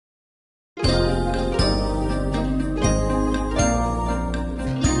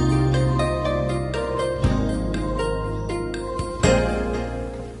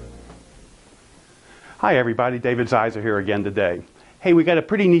Hi everybody, David Ziser here again today. Hey, we got a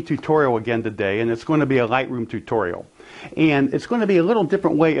pretty neat tutorial again today, and it's going to be a Lightroom tutorial. And it's going to be a little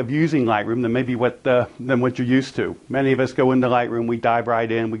different way of using Lightroom than maybe what you're used to. Many of us go into Lightroom, we dive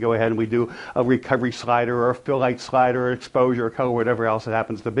right in, we go ahead and we do a recovery slider or a fill light slider or exposure or color, whatever else it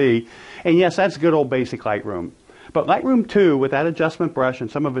happens to be. And yes, that's good old basic Lightroom. But Lightroom 2, with that adjustment brush and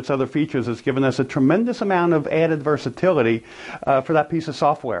some of its other features, has given us a tremendous amount of added versatility for that piece of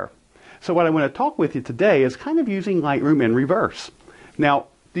software. So what I want to talk with you today is kind of using Lightroom in reverse. Now,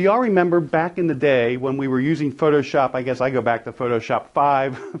 do y'all remember back in the day when we were using Photoshop? I guess I go back to Photoshop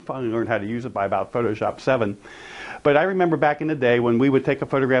 5, finally learned how to use it by about Photoshop 7. But I remember back in the day when we would take a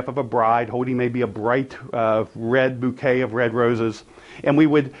photograph of a bride holding maybe a bright red bouquet of red roses, and we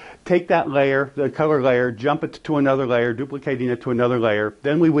would take that layer, the color layer, jump it to another layer, duplicating it to another layer,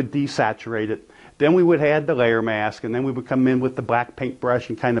 then we would desaturate it. Then we would add the layer mask, and then we would come in with the black paintbrush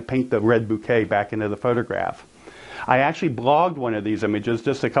and kind of paint the red bouquet back into the photograph. I actually blogged one of these images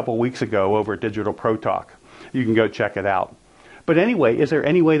just a couple weeks ago over at Digital Pro Talk. You can go check it out. But anyway, is there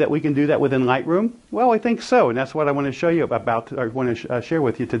any way that we can do that within Lightroom? Well, I think so, and that's what I want to show you about, or want to share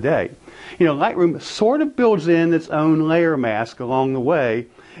with you today. You know, Lightroom sort of builds in its own layer mask along the way,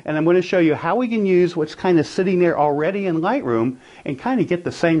 and I'm going to show you how we can use what's kind of sitting there already in Lightroom and kind of get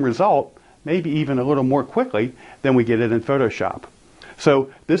the same result, maybe even a little more quickly than we get it in Photoshop.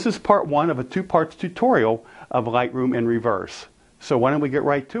 So this is part one of a two-part tutorial of Lightroom in reverse. So why don't we get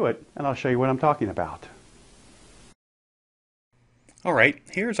right to it, and I'll show you what I'm talking about. All right,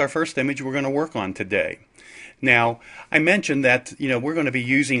 here's our first image we're going to work on today. Now, I mentioned that we're going to be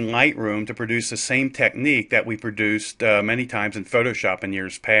using Lightroom to produce the same technique that we produced many times in Photoshop in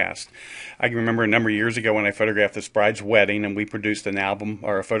years past. I can remember a number of years ago when I photographed this bride's wedding, and we produced an album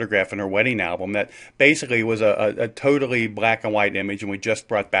or a photograph in her wedding album that basically was a totally black and white image, and we just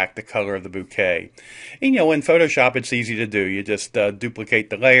brought back the color of the bouquet. And, in Photoshop it's easy to do. You just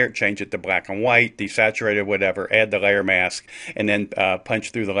duplicate the layer, change it to black and white, desaturate it, whatever, add the layer mask, and then punch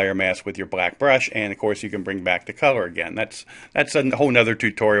through the layer mask with your black brush, and of course you can bring back the color again. That's a whole nother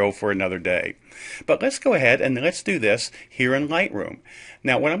tutorial for another day. But let's go ahead and let's do this here in Lightroom.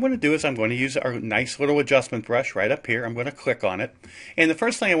 Now what I'm going to do is I'm going to use our nice little adjustment brush right up here. I'm going to click on it, and the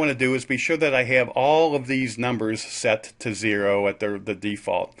first thing I want to do is be sure that I have all of these numbers set to 0 at the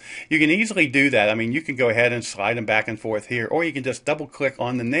default. You can easily do that. I mean, you can go ahead and slide them back and forth here, or you can just double click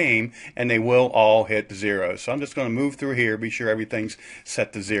on the name and they will all hit 0. So I'm just going to move through here, be sure everything's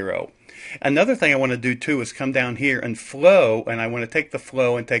set to 0. Another thing I want to do too is come down here and flow, and I want to take the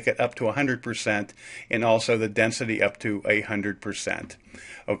flow and take it up to 100% and also the density up to 100%.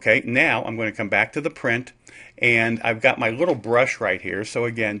 Okay, now I'm going to come back to the print, and I've got my little brush right here. So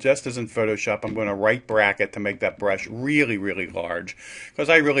again, just as in Photoshop, I'm going to right bracket to make that brush really, really large, because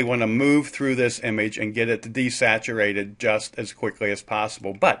I really want to move through this image and get it desaturated just as quickly as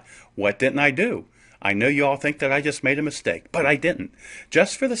possible. But what didn't I do? I know you all think that I just made a mistake, but I didn't.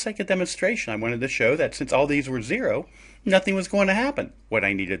 Just for the sake of demonstration, I wanted to show that since all these were 0, nothing was going to happen. What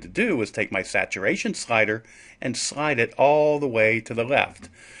I needed to do was take my saturation slider and slide it all the way to the left.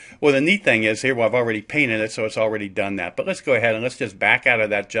 Well, the neat thing is here, well, I've already painted it, so it's already done that. But let's go ahead and let's just back out of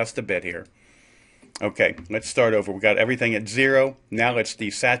that just a bit here. Okay, let's start over. We've got everything at 0. Now let's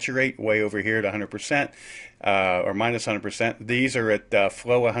desaturate way over here to 100%. Or minus 100%. These are at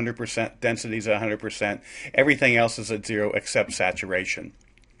flow 100%, densities at 100%. Everything else is at 0 except saturation.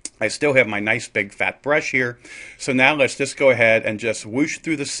 I still have my nice big fat brush here. So now let's just go ahead and just whoosh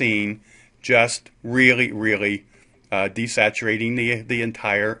through the scene, just really, really desaturating the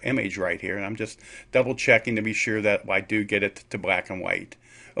entire image right here. And I'm just double checking to be sure that I do get it to black and white.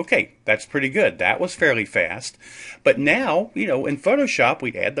 Okay, that's pretty good. That was fairly fast. But now, in Photoshop,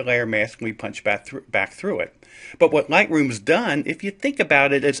 we add the layer mask and we punch back through it. But what Lightroom's done, if you think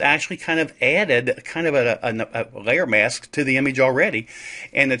about it, it's actually kind of added kind of a layer mask to the image already.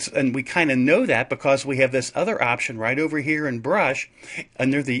 And we kind of know that because we have this other option right over here in Brush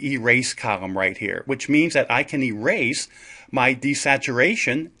under the Erase column right here, which means that I can erase my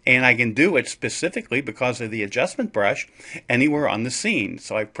desaturation, and I can do it specifically because of the adjustment brush anywhere on the scene.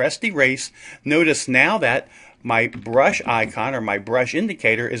 So I pressed erase. Notice now that my brush icon or my brush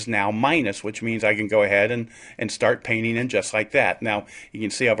indicator is now minus, which means I can go ahead and start painting in just like that. Now you can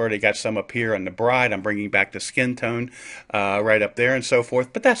see I've already got some up here on the bride. I'm bringing back the skin tone right up there and so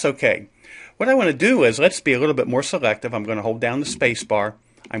forth, but that's okay. What I want to do is let's be a little bit more selective. I'm going to hold down the space bar.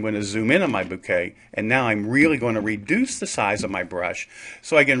 I'm going to zoom in on my bouquet, and now I'm really going to reduce the size of my brush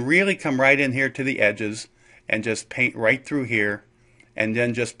so I can really come right in here to the edges and just paint right through here, and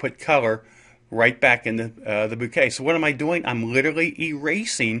then just put color right back in the bouquet. So what am I doing? I'm literally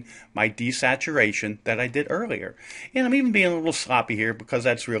erasing my desaturation that I did earlier. And I'm even being a little sloppy here because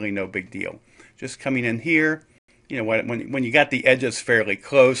that's really no big deal. Just coming in here, you know, when you got the edges fairly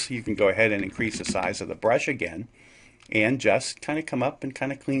close, you can go ahead and increase the size of the brush again and just kind of come up and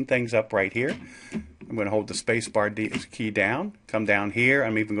kind of clean things up right here. I'm going to hold the space bar key down, come down here.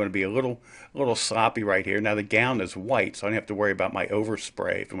 I'm even going to be a little sloppy right here. Now the gown is white, so I don't have to worry about my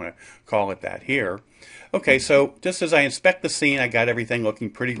overspray, if I'm going to call it that here. Okay, so just as I inspect the scene, I got everything looking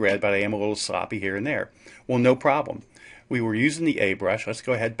pretty red, but I am a little sloppy here and there. Well, no problem. We were using the A brush. Let's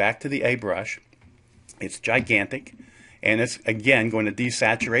go ahead back to the A brush. It's gigantic. And it's, again, going to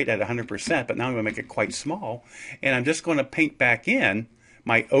desaturate at 100%, but now I'm going to make it quite small. And I'm just going to paint back in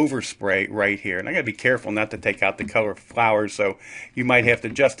my overspray right here. And I got to be careful not to take out the color flowers, so you might have to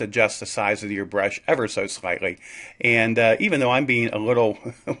just adjust the size of your brush ever so slightly. And even though I'm being a little,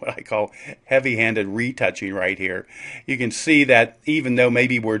 what I call heavy-handed retouching right here, you can see that even though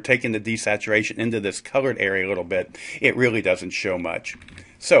maybe we're taking the desaturation into this colored area a little bit, it really doesn't show much.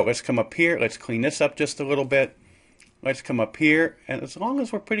 So let's come up here. Let's clean this up just a little bit. Let's come up here, and as long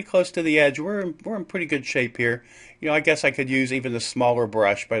as we're pretty close to the edge, we're in pretty good shape here. You know, I guess I could use even the smaller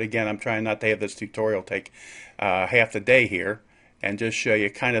brush, but again, I'm trying not to have this tutorial take half the day here, and just show you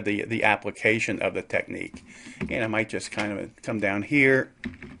kind of the application of the technique. And I might just kind of come down here.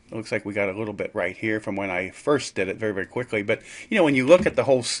 It looks like we got a little bit right here from when I first did it very, very quickly. But, you know, when you look at the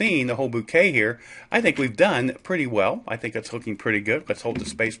whole scene, the whole bouquet here, I think we've done pretty well. I think it's looking pretty good. Let's hold the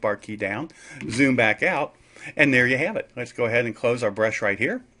spacebar key down, zoom back out. And there you have it. Let's go ahead and close our brush right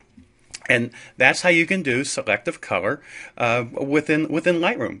here. And that's how you can do selective color within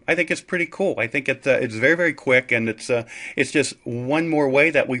Lightroom. I think it's pretty cool. I think it's very, very quick, and it's just one more way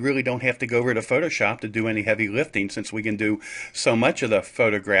that we really don't have to go over to Photoshop to do any heavy lifting, since we can do so much of the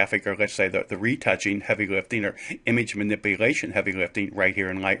photographic, or let's say the retouching heavy lifting, or image manipulation heavy lifting right here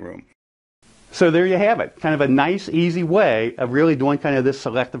in Lightroom. So there you have it, kind of a nice, easy way of really doing kind of this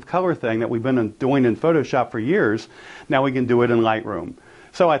selective color thing that we've been doing in Photoshop for years. Now we can do it in Lightroom.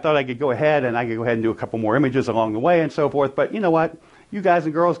 So I thought I could go ahead and do a couple more images along the way and so forth, but you know what? You guys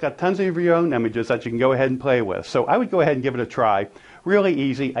and girls got tons of your own images that you can go ahead and play with. So I would go ahead and give it a try. Really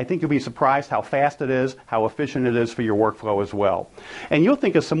easy. I think you'll be surprised how fast it is, how efficient it is for your workflow as well. And you'll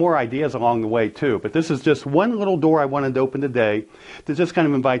think of some more ideas along the way too, but this is just one little door I wanted to open today to just kind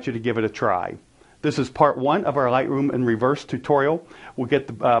of invite you to give it a try. This is part 1 of our Lightroom in Reverse tutorial. We'll get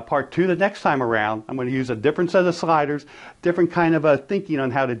the part 2 the next time around. I'm going to use a different set of sliders, different kind of thinking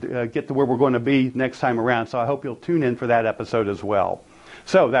on how to get to where we're going to be next time around. So I hope you'll tune in for that episode as well.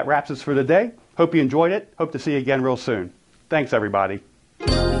 So that wraps us for today. Hope you enjoyed it. Hope to see you again real soon. Thanks, everybody.